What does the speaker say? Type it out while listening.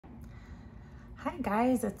Hi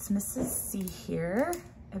guys, it's Mrs. C here.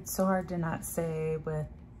 It's so hard to not say with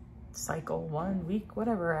cycle 1 week,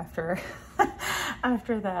 whatever after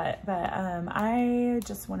after that. But I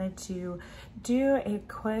just wanted to do a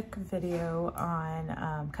quick video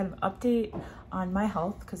on kind of update on my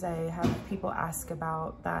health, because I have people ask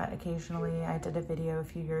about that occasionally. I did a video a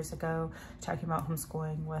few years ago talking about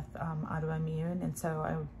homeschooling with autoimmune, and so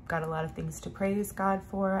I got a lot of things to praise God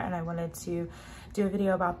for, and I wanted to do a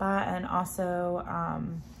video about that. And also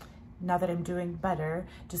now that I'm doing better,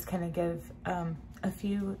 just kind of give a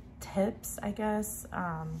few tips, I guess,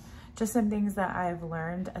 just some things that I've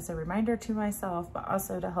learned as a reminder to myself, but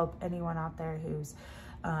also to help anyone out there who's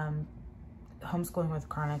homeschooling with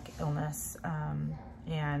chronic illness,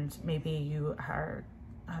 and maybe you are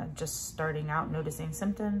just starting out noticing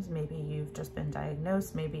symptoms, maybe you've just been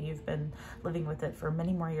diagnosed, maybe you've been living with it for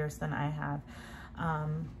many more years than I have.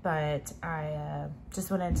 But I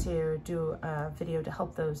just wanted to do a video to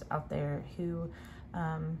help those out there who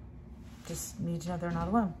just need to know they're not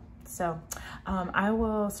alone. So I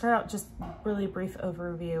will start out just really brief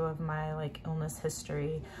overview of my illness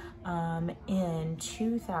history. In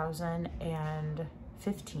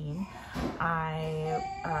 2015, I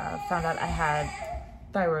found out I had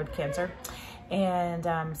thyroid cancer, and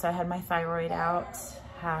so I had my thyroid out,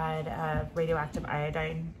 had a radioactive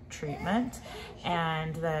iodine treatment,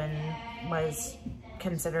 and then was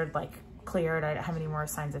considered cleared. I didn't have any more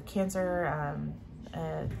signs of cancer.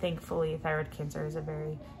 Thankfully, thyroid cancer is a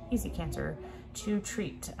very easy cancer to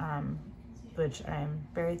treat, which I'm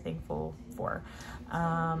very thankful for.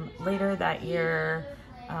 Later that year,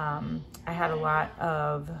 I had a lot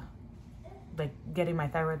of getting my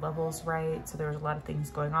thyroid levels right. So there was a lot of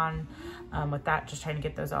things going on with that, just trying to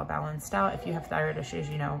get those all balanced out. If you have thyroid issues,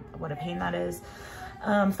 you know what a pain that is.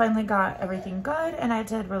 Finally got everything good, and I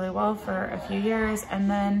did really well for a few years. And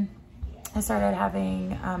then I started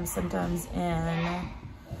having symptoms in,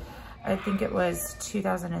 I think it was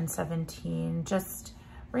 2017, just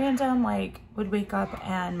random, would wake up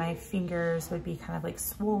and my fingers would be kind of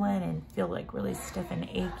swollen and feel really stiff and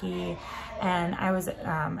achy. And I was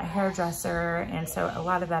a hairdresser, and so a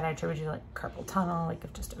lot of that I attributed to carpal tunnel,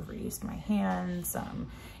 I've just overused my hands.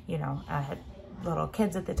 You know, I had little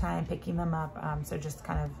kids at the time, picking them up, so just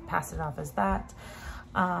kind of passed it off as that.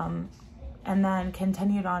 And then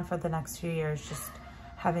continued on for the next few years, just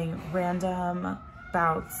having random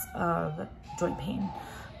bouts of joint pain.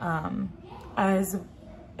 As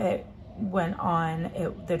it went on,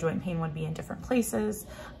 the joint pain would be in different places.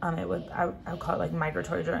 I would call it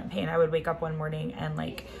migratory joint pain. I would wake up one morning and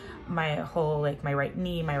my whole, my right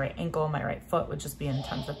knee, my right ankle, my right foot would just be in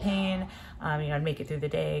tons of pain. You know, I'd make it through the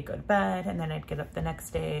day, go to bed, and then I'd get up the next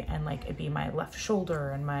day and it'd be my left shoulder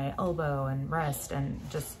and my elbow and wrist, and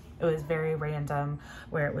just, it was very random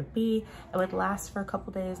where it would be. It would last for a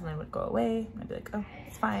couple days and then it would go away. And I'd be oh,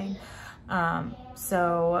 it's fine.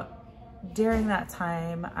 So during that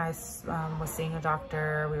time, I was seeing a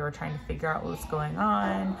doctor. We were trying to figure out what was going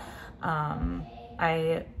on.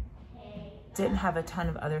 I didn't have a ton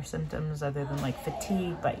of other symptoms other than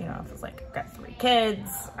fatigue, but you know, I was I've got 3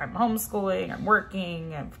 kids, I'm homeschooling, I'm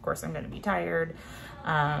working, and of course I'm gonna be tired.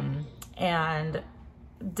 And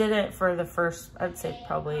did it for the first, I'd say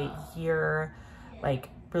probably year,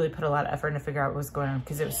 really put a lot of effort in to figure out what was going on,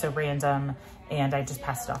 because it was so random, and I just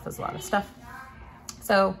passed it off as a lot of stuff.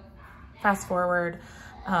 So fast forward,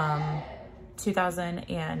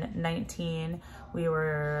 2019, we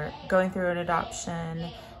were going through an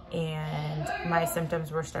adoption, and my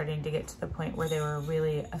symptoms were starting to get to the point where they were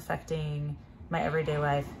really affecting my everyday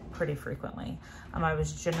life pretty frequently. I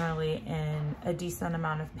was generally in a decent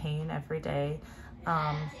amount of pain every day.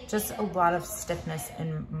 Just a lot of stiffness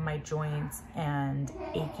in my joints and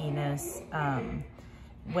achiness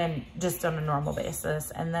when just on a normal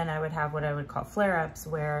basis. And then I would have what I would call flare-ups,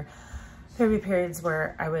 where there would be periods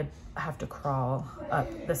where I would have to crawl up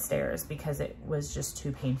the stairs because it was just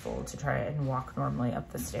too painful to try and walk normally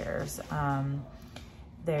up the stairs.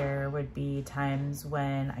 There would be times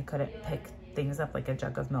when I couldn't pick things up like a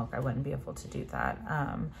jug of milk. I wouldn't be able to do that.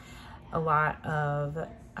 A lot of,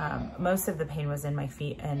 most of the pain was in my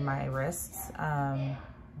feet and my wrists,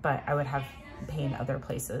 but I would have pain other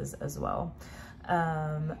places as well.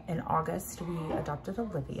 In August, we adopted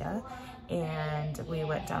Olivia, and we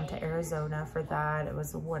went down to Arizona for that. It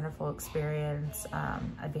was a wonderful experience.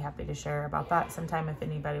 I'd be happy to share about that sometime if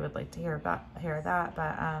anybody would like to hear that.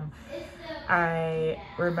 But I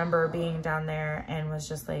remember being down there and was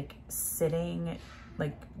just sitting,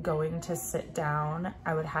 going to sit down.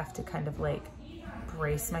 I would have to kind of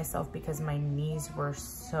brace myself because my knees were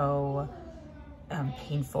so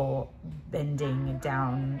painful bending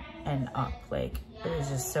down and up. Like, it was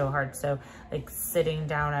just so hard. So like sitting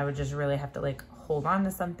down, I would just really have to like hold on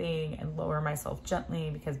to something and lower myself gently,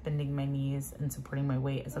 because bending my knees and supporting my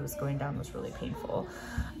weight as I was going down was really painful.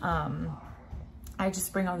 I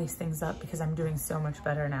just bring all these things up because I'm doing so much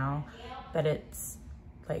better now that it's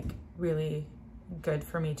like really good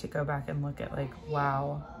for me to go back and look at like,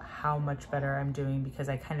 wow, how much better I'm doing, because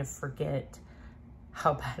I kind of forget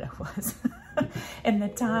how bad it was. In the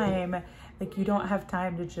time, like, you don't have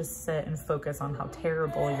time to just sit and focus on how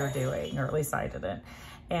terrible you're doing, or at least I didn't.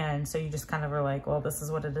 And so you just kind of are like, well, this is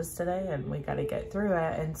what it is today and we got to get through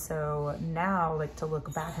it. And so now, like, to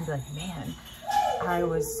look back and be like, man, I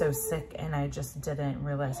was so sick and I just didn't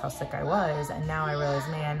realize how sick I was. And now I realize,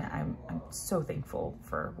 man, I'm so thankful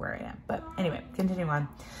for where I am. But anyway, continuing on.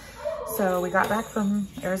 So we got back from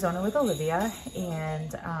Arizona with Olivia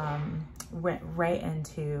and went right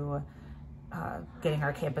into getting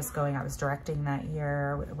our campus going. I was directing that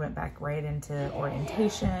year. We went back right into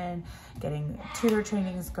orientation, getting tutor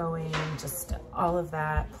trainings going, just all of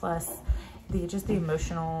that, plus just the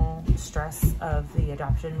emotional stress of the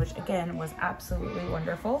adoption, which again was absolutely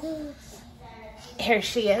wonderful. Here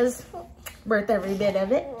she is, worth every bit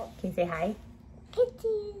of it. Can you say hi?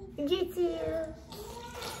 Get you.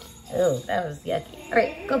 Oh, that was yucky. All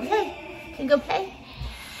right, go play. Can you go play?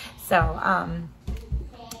 So,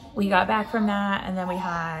 we got back from that, and then we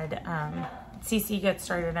had CC get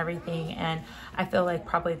started and everything, and I feel like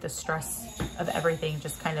probably the stress of everything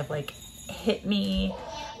just kind of like hit me.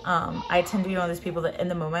 I tend to be one of those people that in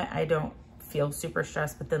the moment I don't feel super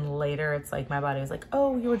stressed, but then later it's like my body is like,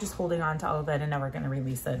 oh, you were just holding on to all of that and now we're going to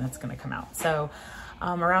release it and it's going to come out. So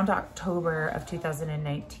around October of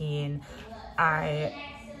 2019, I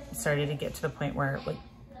started to get to the point where like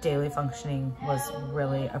daily functioning was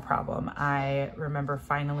really a problem. I remember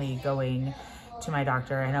finally going to my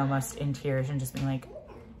doctor and almost in tears and just being like,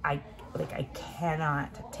 I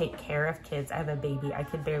cannot take care of kids. I have a baby. I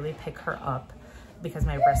could barely pick her up because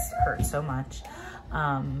my wrist hurt so much.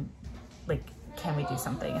 Like, can we do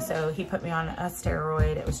something? So he put me on a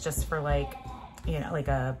steroid. It was just for like, you know, like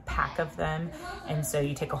a pack of them. And so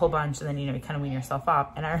you take a whole bunch and then, you know, you kind of wean yourself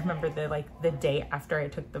off. And I remember the day after I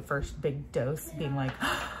took the first big dose being like,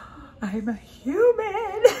 I'm a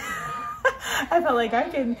human. I felt like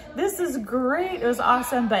this is great. It was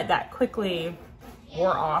awesome. But that quickly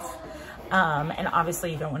wore off. And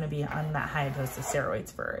obviously you don't want to be on that high dose of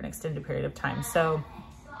steroids for an extended period of time. So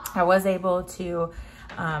I was able to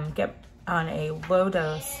get on a low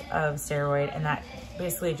dose of steroid, and that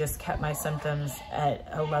basically just kept my symptoms at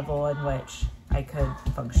a level in which I could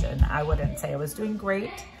function. I wouldn't say I was doing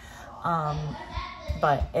great,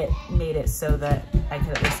 but it made it so that I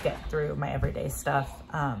could at least get through my everyday stuff.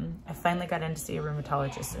 I finally got in to see a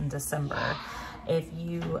rheumatologist in December. If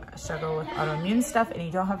you struggle with autoimmune stuff and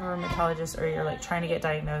you don't have a rheumatologist, or you're like trying to get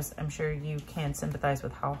diagnosed, I'm sure you can sympathize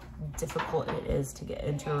with how difficult it is to get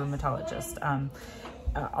into a rheumatologist.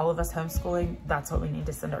 All of us homeschooling, that's what we need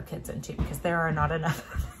to send our kids into, because there are not enough.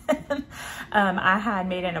 I had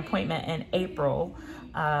made an appointment in April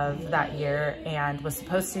of that year and was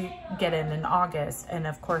supposed to get in August. And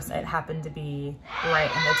of course it happened to be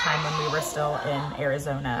right in the time when we were still in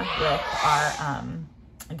Arizona with our,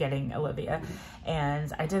 getting Olivia.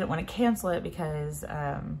 And I didn't want to cancel it because,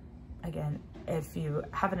 again, if you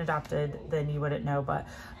haven't adopted, then you wouldn't know, but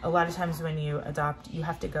a lot of times when you adopt, you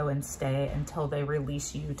have to go and stay until they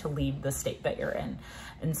release you to leave the state that you're in.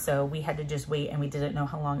 And so we had to just wait, and we didn't know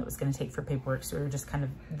how long it was going to take for paperwork. So we were just kind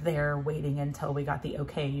of there waiting until we got the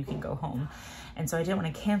okay, you can go home. And so I didn't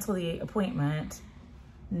want to cancel the appointment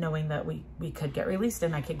knowing that we could get released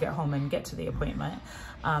and I could get home and get to the appointment.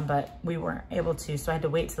 But we weren't able to, so I had to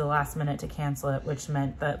wait to the last minute to cancel it, which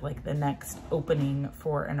meant that like the next opening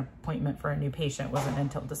for an appointment for a new patient wasn't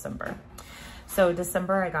until December. So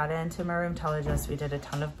December, I got into my rheumatologist. We did a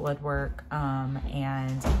ton of blood work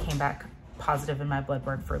and came back positive in my blood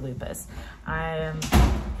work for lupus.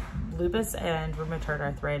 Lupus and rheumatoid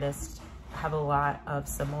arthritis have a lot of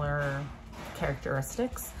similar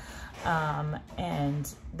characteristics.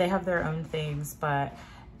 And they have their own things, but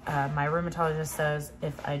my rheumatologist says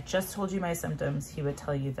if I just told you my symptoms, he would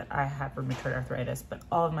tell you that I have rheumatoid arthritis, but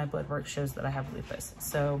all of my blood work shows that I have lupus.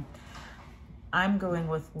 So I'm going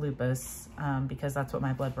with lupus because that's what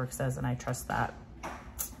my blood work says, and I trust that.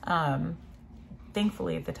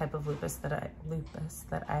 Thankfully, the type of lupus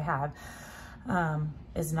that I have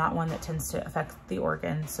is not one that tends to affect the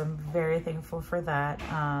organ, so I'm very thankful for that.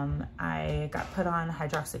 I got put on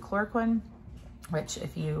hydroxychloroquine, which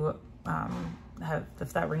if you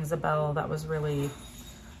if that rings a bell, that was really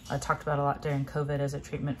talked about a lot during COVID as a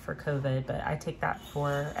treatment for COVID, but I take that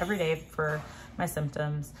for every day for my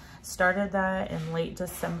symptoms. Started that in late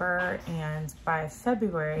December, and by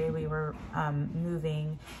February we were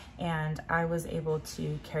moving, and I was able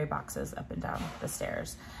to carry boxes up and down the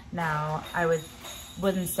stairs. Now, I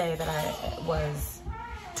wouldn't say that I was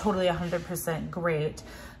totally 100% great,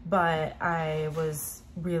 but I was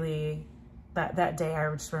really, that day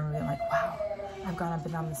I just remember being like, wow, I've gone up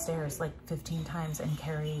and down the stairs like 15 times and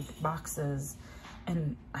carried boxes,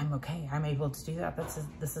 and I'm okay. I'm able to do that.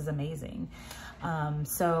 This is amazing.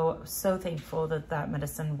 So thankful that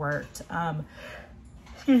medicine worked.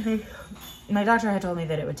 Excuse me. My doctor had told me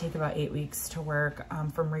that it would take about 8 weeks to work.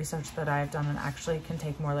 From research that I've done, it actually can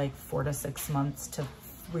take more like 4 to 6 months to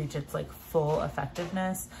reach its like full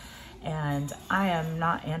effectiveness. And I am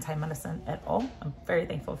not anti-medicine at all. I'm very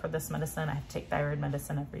thankful for this medicine. I have to take thyroid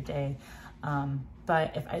medicine every day.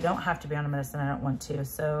 But if I don't have to be on a medicine, I don't want to.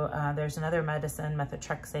 So there's another medicine,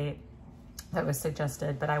 methotrexate, that was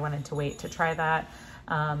suggested, but I wanted to wait to try that.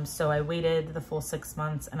 So I waited the full 6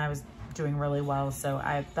 months, and I was doing really well. So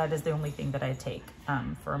that is the only thing that I take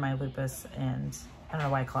for my lupus, and I don't know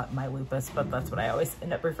why I call it my lupus, but that's what I always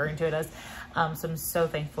end up referring to it as. So I'm so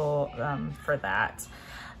thankful for that.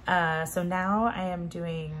 So now I am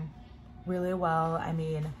doing really well. I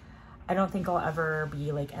mean, I don't think I'll ever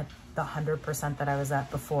be like at the 100% that I was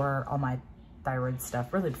at before all my thyroid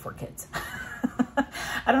stuff, really before kids.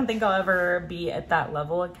 I don't think I'll ever be at that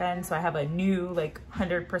level again. So I have a new like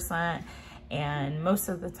 100%, and most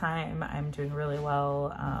of the time I'm doing really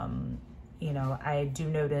well. You know, I do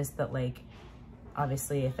notice that, like,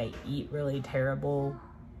 obviously if I eat really terrible,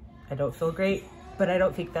 I don't feel great. But I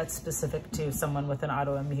don't think that's specific to someone with an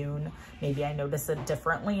autoimmune. Maybe I notice it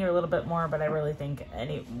differently or a little bit more, but I really think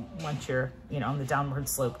once you're, you know, on the downward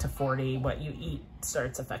slope to 40, what you eat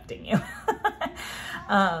starts affecting you.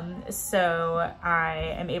 So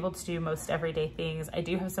I am able to do most everyday things. I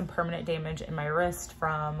do have some permanent damage in my wrist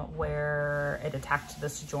from where it attacked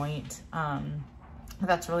this joint.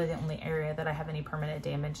 That's really the only area that I have any permanent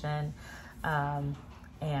damage in.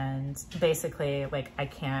 And basically, like, I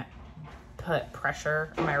can't put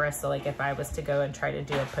pressure on my wrist. So like if I was to go and try to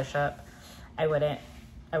do a push-up, I wouldn't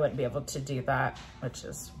be able to do that, which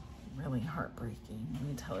is really heartbreaking, let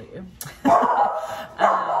me tell you. But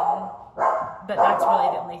that's really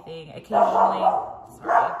the only thing. Occasionally,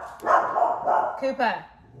 sorry, Koopa,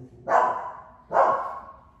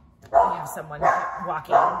 we have someone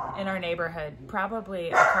walking in our neighborhood, probably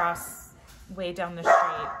across way down the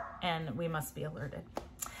street, and we must be alerted.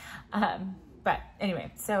 But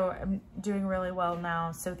anyway, so I'm doing really well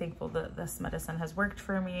now. So thankful that this medicine has worked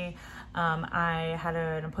for me. I had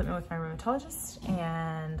an appointment with my rheumatologist,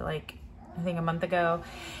 and like, I think a month ago,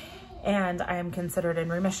 and I am considered in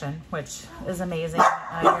remission, which is amazing.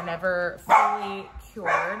 You're never fully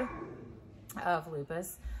cured of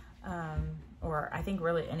lupus, or I think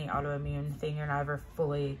really any autoimmune thing, you're never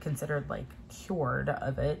fully considered like cured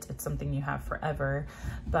of it. It's something you have forever,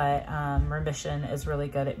 but remission is really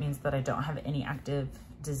good. It means that I don't have any active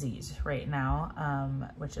disease right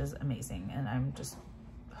now, which is amazing. And I'm just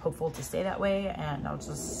hopeful to stay that way, and I'll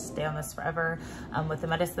just stay on this forever. With the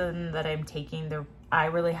medicine that I'm taking, I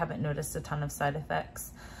really haven't noticed a ton of side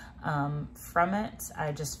effects from it.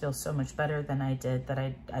 I just feel so much better than I did that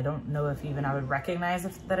I don't know if even I would recognize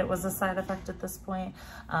that it was a side effect at this point.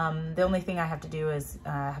 The only thing I have to do is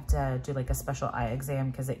I have to do like a special eye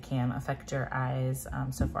exam because it can affect your eyes.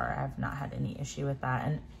 So far I have not had any issue with that,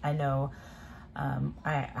 and I know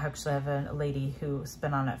I actually have a lady who's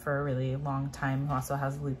been on it for a really long time who also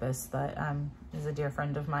has lupus that is a dear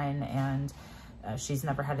friend of mine, and she's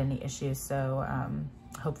never had any issues. So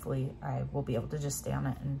hopefully I will be able to just stay on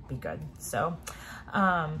it and be good. So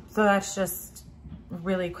so that's just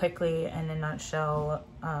really quickly in a nutshell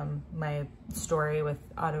my story with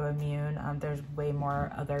autoimmune. There's way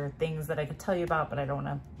more other things that I could tell you about, but I don't want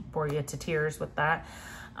to bore you to tears with that.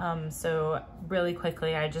 So really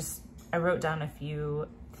quickly, I wrote down a few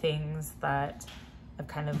things that I've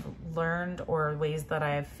kind of learned, or ways that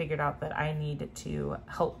I've figured out that I need to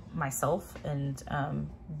help myself and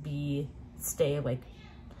stay like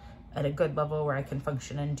at a good level where I can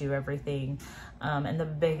function and do everything. And the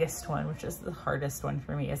biggest one, which is the hardest one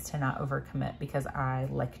for me, is to not overcommit, because I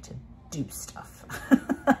like to do stuff.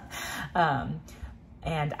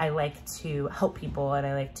 And I like to help people, and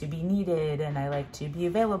I like to be needed, and I like to be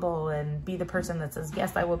available and be the person that says,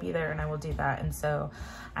 yes, I will be there and I will do that. And so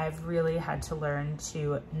I've really had to learn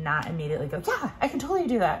to not immediately go, yeah, I can totally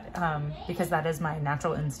do that, because that is my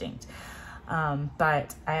natural instinct.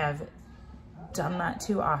 But I have done that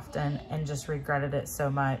too often and just regretted it so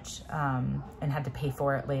much, and had to pay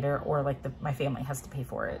for it later, or like my family has to pay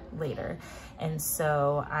for it later. And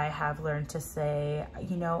so I have learned to say,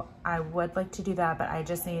 you know, I would like to do that, but I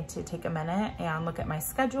just need to take a minute and look at my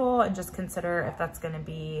schedule and just consider if that's going to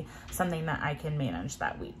be something that I can manage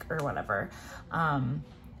that week or whatever.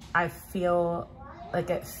 I feel like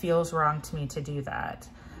it feels wrong to me to do that,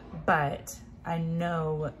 but I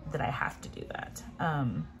know that I have to do that.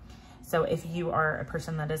 So if you are a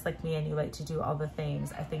person that is like me and you like to do all the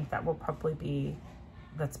things, I think that will probably be,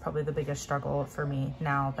 that's probably the biggest struggle for me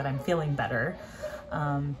now that I'm feeling better.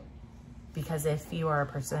 Because if you are a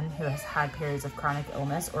person who has had periods of chronic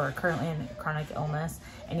illness or are currently in chronic illness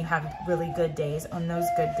and you have really good days, on those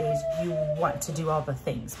good days, you want to do all the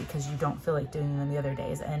things because you don't feel like doing them the other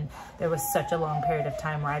days. And there was such a long period of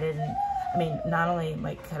time where I mean, not only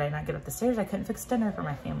like could I not get up the stairs, I couldn't fix dinner for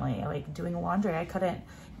my family. Like doing laundry, I couldn't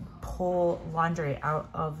pull laundry out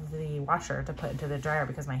of the washer to put into the dryer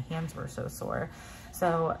because my hands were so sore.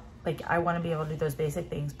 So like, I want to be able to do those basic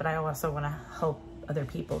things, but I also want to help other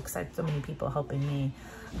people because I have so many people helping me.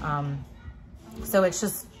 So it's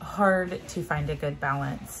just hard to find a good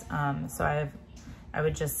balance. So I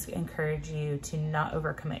would just encourage you to not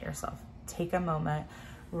overcommit yourself. Take a moment,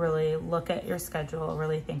 really look at your schedule,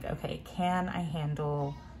 really think, okay, can I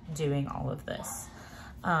handle doing all of this?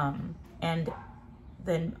 And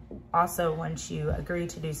then also once you agree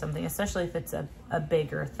to do something, especially if it's a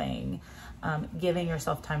bigger thing, giving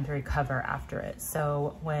yourself time to recover after it.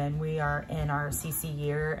 So when we are in our CC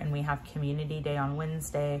year and we have community day on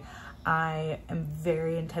Wednesday, I am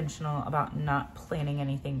very intentional about not planning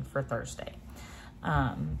anything for Thursday.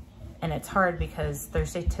 And it's hard because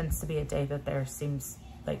Thursday tends to be a day that there seems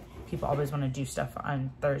like people always want to do stuff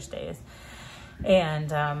on Thursdays.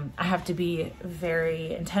 And I have to be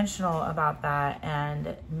very intentional about that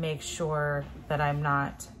and make sure that I'm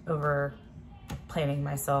not over planning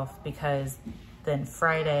myself, because then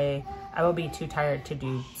Friday I will be too tired to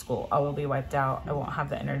do school. I will be wiped out. I won't have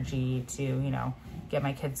the energy to, you know, get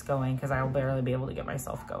my kids going because I will barely be able to get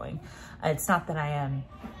myself going. It's not that I am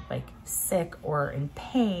like sick or in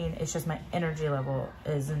pain. It's just my energy level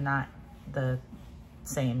is not the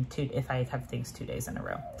same if I have things 2 days in a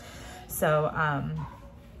row. So,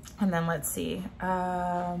 and then let's see.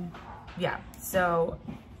 Yeah, so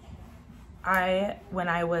when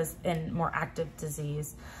I was in more active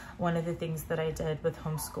disease, one of the things that I did with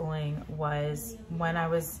homeschooling was when I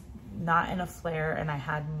was not in a flare and I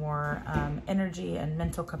had more energy and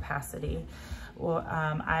mental capacity, well,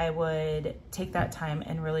 I would take that time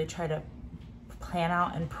and really try to plan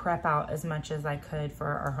out and prep out as much as I could for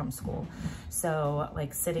our homeschool. So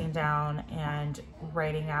like sitting down and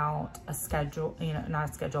writing out a schedule, you know, not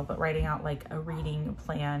a schedule, but writing out like a reading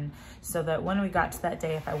plan so that when we got to that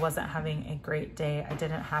day, if I wasn't having a great day, I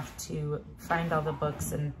didn't have to find all the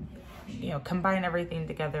books and, you know, combine everything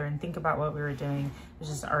together and think about what we were doing. It was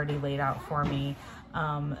just already laid out for me.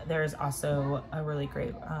 There's also a really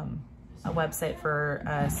great a website for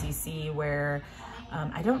CC where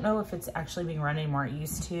I don't know if it's actually being run anymore. It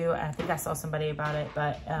used to. I think I saw somebody about it,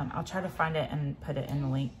 but I'll try to find it and put it in the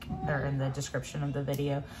link or in the description of the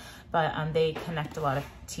video. But they connect a lot of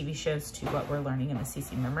TV shows to what we're learning in the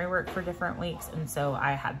CC memory work for different weeks. And so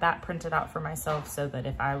I had that printed out for myself so that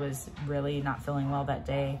if I was really not feeling well that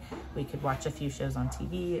day, we could watch a few shows on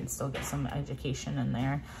TV and still get some education in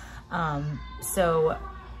there. So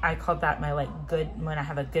I called that my like good, when I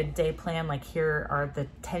have a good day plan, like here are the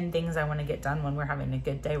 10 things I want to get done when we're having a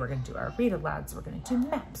good day. We're going to do our read alouds. We're going to do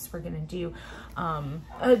maps. We're going to do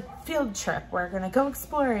a field trip. We're going to go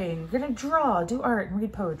exploring. We're going to draw, do art, and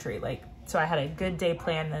read poetry. Like, so I had a good day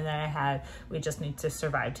plan, and then I had, we just need to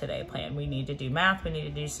survive today plan. We need to do math. We need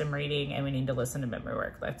to do some reading, and we need to listen to memory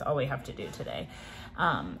work. That's all we have to do today.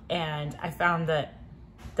 And I found that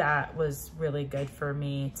that was really good for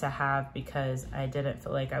me to have because I didn't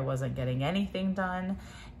feel like I wasn't getting anything done.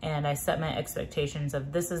 And I set my expectations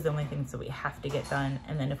of this is the only things that we have to get done.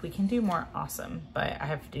 And then if we can do more, awesome. But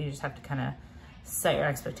you just have to kind of set your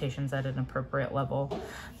expectations at an appropriate level.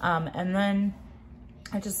 And then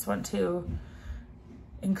I just want to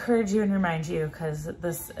encourage you and remind you, because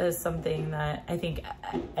this is something that I think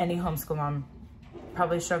any homeschool mom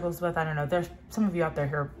probably struggles with. I don't know, there's some of you out there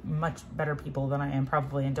who are much better people than I am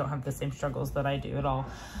probably and don't have the same struggles that I do at all.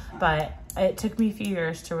 But it took me a few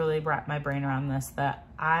years to really wrap my brain around this, that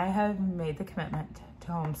I have made the commitment to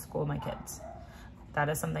homeschool my kids. That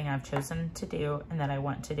is something I've chosen to do and that I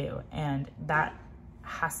want to do, and that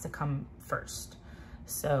has to come first.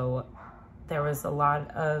 So there was a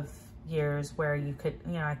lot of years where you could,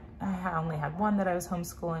 you know, I only had one that I was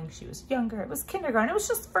homeschooling. She was younger. It was kindergarten. It was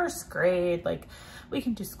just first grade. Like, we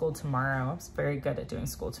can do school tomorrow. I was very good at doing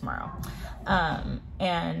school tomorrow.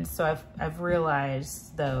 And so I've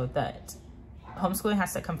realized though that homeschooling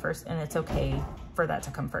has to come first, and it's okay for that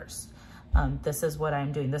to come first. This is what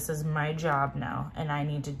I'm doing. This is my job now, and I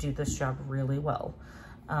need to do this job really well.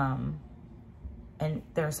 And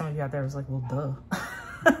there are some of you out there who's like, well,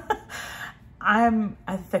 duh. I'm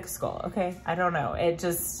a thick skull, okay? I don't know. It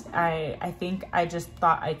just, I think I just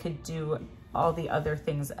thought I could do all the other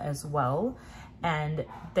things as well. And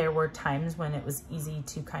there were times when it was easy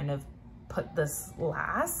to kind of put this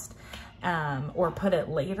last, or put it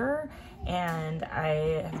later. And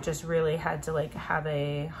I have just really had to like have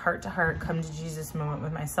a heart-to-heart come to Jesus moment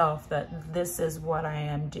with myself that this is what I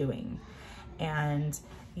am doing. And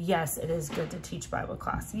yes, it is good to teach Bible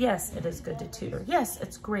class. Yes, it is good to tutor. Yes,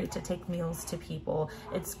 it's great to take meals to people.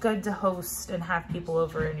 It's good to host and have people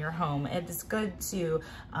over in your home. It is good to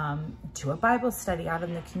do a Bible study out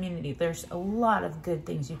in the community. There's a lot of good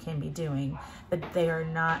things you can be doing, but they are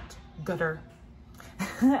not gooder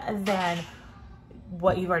than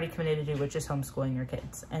what you've already committed to do, which is homeschooling your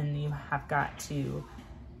kids. And you have got to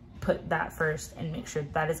put that first and make sure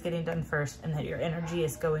that is getting done first, and that your energy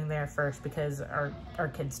is going there first, because our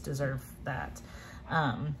kids deserve that.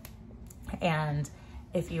 And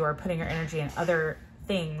if you are putting your energy in other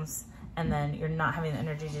things and then you're not having the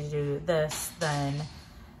energy to do this, then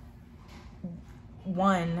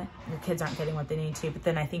one, your kids aren't getting what they need to, but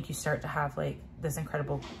then I think you start to have like this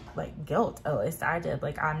incredible like guilt. At least I did.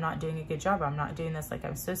 Like, I'm not doing a good job. I'm not doing this like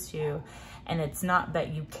I'm supposed to. And it's not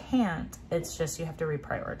that you can't, it's just you have to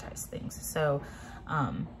reprioritize things. So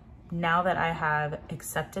now that I have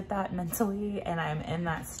accepted that mentally and I'm in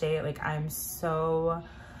that state, like I'm so,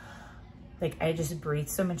 like I just breathe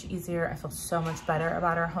so much easier. I feel so much better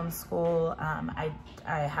about our homeschool.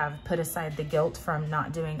 I have put aside the guilt from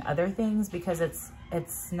not doing other things, because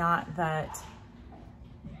it's not that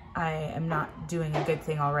I am not doing a good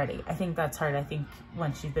thing already. I think that's hard. I think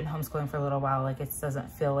once you've been homeschooling for a little while, like it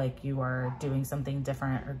doesn't feel like you are doing something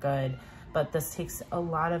different or good, but this takes a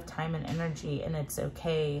lot of time and energy, and it's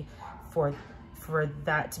okay for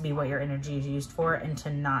that to be what your energy is used for, and to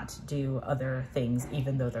not do other things,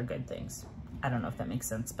 even though they're good things. I don't know if that makes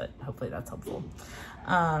sense, but hopefully that's helpful.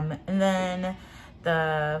 And then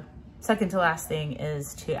the second to last thing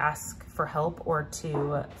is to ask for help, or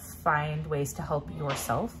to find ways to help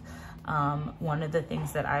yourself. One of the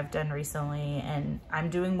things that I've done recently, and I'm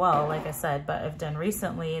doing well, like I said, but I've done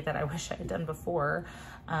recently that I wish I had done before,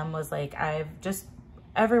 was like, I've just,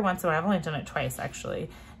 every once in a while, I've only done it twice actually,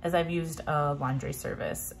 as I've used a laundry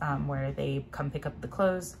service where they come pick up the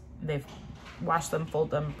clothes, they've washed them,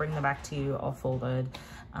 fold them, bring them back to you all folded.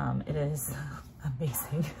 It is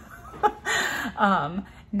amazing.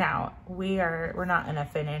 Now we're not in a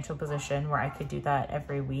financial position where I could do that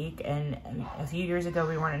every week. And a few years ago,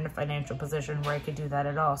 we weren't in a financial position where I could do that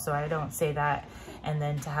at all. So I don't say that and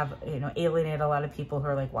then to have, you know, alienate a lot of people who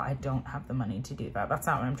are like, well, I don't have the money to do that. That's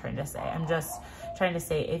not what I'm trying to say. I'm just trying to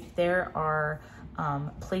say, if there are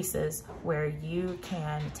places where you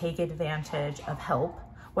can take advantage of help,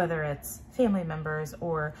 whether it's family members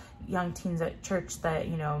or young teens at church that,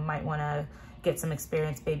 you know, might want to get some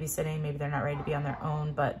experience babysitting. Maybe they're not ready to be on their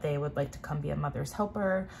own, but they would like to come be a mother's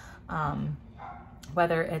helper.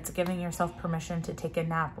 Whether it's giving yourself permission to take a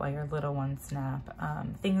nap while your little ones nap,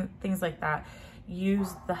 things like that.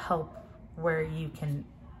 Use the help where you can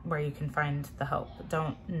find the help.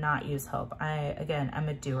 Don't not use help. I'm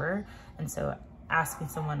a doer, and so asking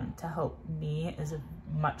someone to help me is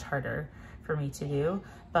much harder for me to do,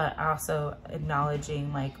 but also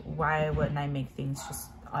acknowledging, like, why wouldn't I make things just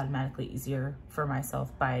automatically easier for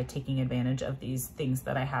myself by taking advantage of these things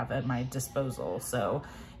that I have at my disposal. So,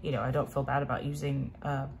 you know, I don't feel bad about using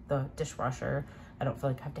the dishwasher. I don't feel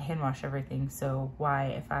like I have to hand wash everything. So why,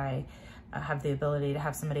 if I have the ability to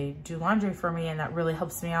have somebody do laundry for me, and that really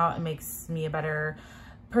helps me out and makes me a better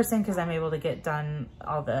person, because I'm able to get done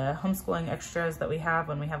all the homeschooling extras that we have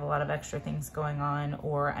when we have a lot of extra things going on,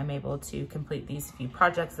 or I'm able to complete these few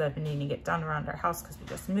projects that I've been needing to get done around our house because we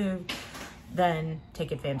just moved, then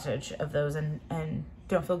take advantage of those and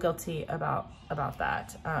don't feel guilty about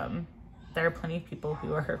that. There are plenty of people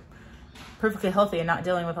who are perfectly healthy and not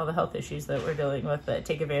dealing with all the health issues that we're dealing with that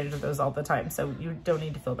take advantage of those all the time. So you don't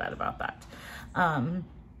need to feel bad about that. And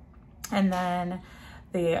then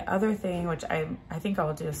the other thing, which I think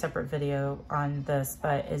I'll do a separate video on this,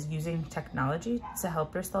 but is using technology to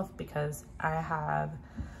help yourself, because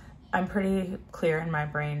I'm pretty clear in my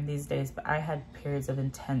brain these days, but I had periods of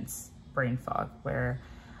intense brain fog where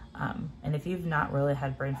And if you've not really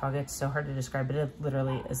had brain fog, it's so hard to describe, but it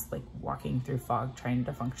literally is like walking through fog, trying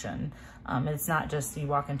to function. It's not just you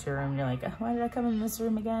walk into a room and you're like, why did I come in this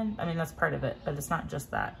room again? I mean, that's part of it, but it's not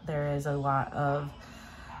just that. There is a lot of,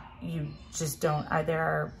 you just don't, there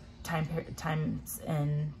are times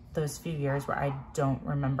in those few years where I don't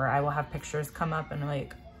remember. I will have pictures come up and I'm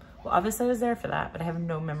like, well, obviously I was there for that, but I have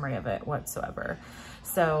no memory of it whatsoever.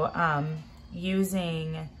 So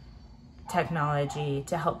using technology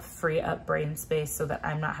to help free up brain space so that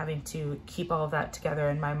I'm not having to keep all of that together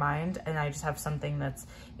in my mind, and I just have something that's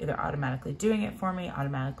either automatically doing it for me,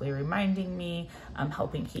 automatically reminding me,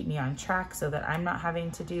 helping keep me on track so that I'm not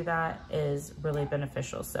having to do that, is really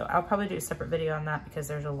beneficial. So I'll probably do a separate video on that because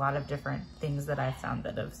there's a lot of different things that I've found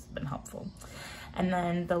that have been helpful. And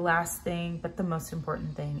then the last thing, but the most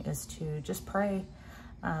important thing, is to just pray.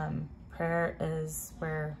 Prayer is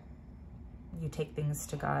where you take things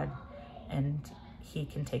to God and he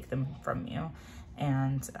can take them from you.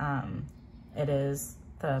 And it is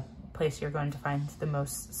the place you're going to find the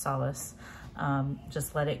most solace.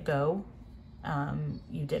 Just let it go.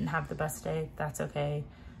 You didn't have the best day, that's okay.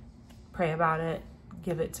 Pray about it,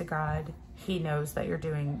 give it to God. He knows that you're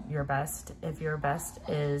doing your best. If your best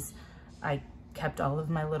is, I kept all of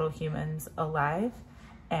my little humans alive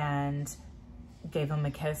and gave them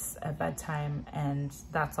a kiss at bedtime, and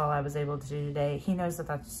that's all I was able to do today. He knows that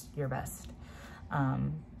that's your best.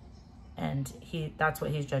 And that's what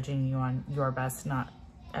he's judging you on, your best, not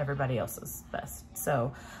everybody else's best.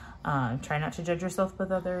 So try not to judge yourself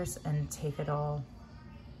with others and take it all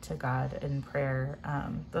to God in prayer.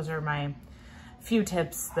 Those are my few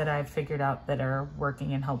tips that I've figured out that are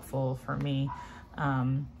working and helpful for me.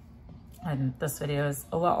 And this video is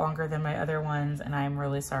a lot longer than my other ones, and I'm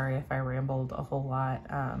really sorry if I rambled a whole lot.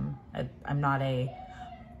 I'm not a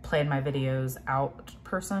plan my videos out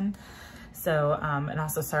person. So, and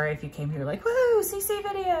also sorry if you came here like, woo, CC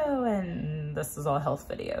video, and this is all health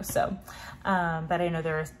video. So, but I know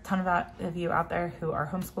there are a ton of you out there who are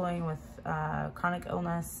homeschooling with chronic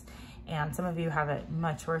illness, and some of you have it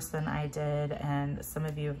much worse than I did, and some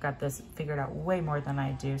of you have got this figured out way more than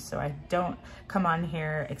I do. So I don't come on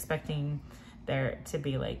here expecting there to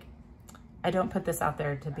be like, I don't put this out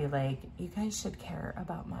there to be like, you guys should care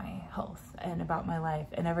about my health and about my life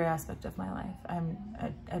and every aspect of my life.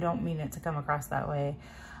 I don't mean it to come across that way.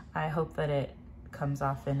 I hope that it comes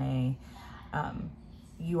off in a,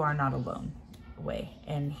 you are not alone way.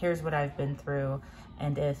 And here's what I've been through.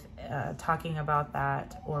 And if talking about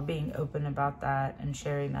that or being open about that and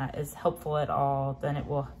sharing that is helpful at all, then it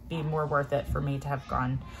will be more worth it for me to have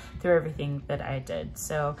gone through everything that I did.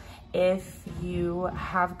 So if you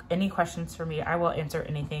have any questions for me, I will answer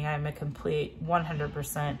anything. I'm a complete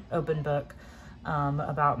 100% open book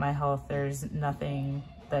about my health. There's nothing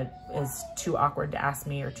that is too awkward to ask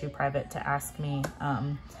me or too private to ask me.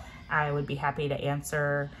 I would be happy to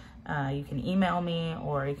answer. You can email me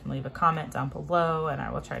or you can leave a comment down below and I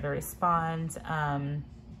will try to respond.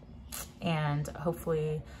 And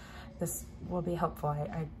hopefully this will be helpful.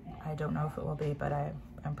 I don't know if it will be, but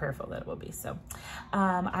I'm prayerful that it will be. So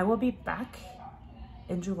I will be back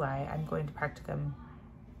in July. I'm going to practicum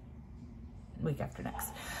week after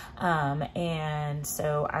next. And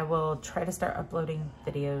so I will try to start uploading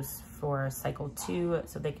videos for cycle 2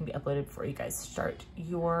 so they can be uploaded before you guys start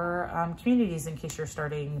your communities, in case you're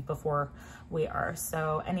starting before we are.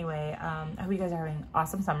 So anyway, I hope you guys are having an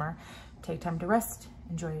awesome summer. Take time to rest,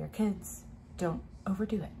 enjoy your kids, don't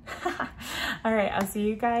overdo it. All right, I'll see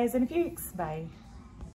you guys in a few weeks. Bye.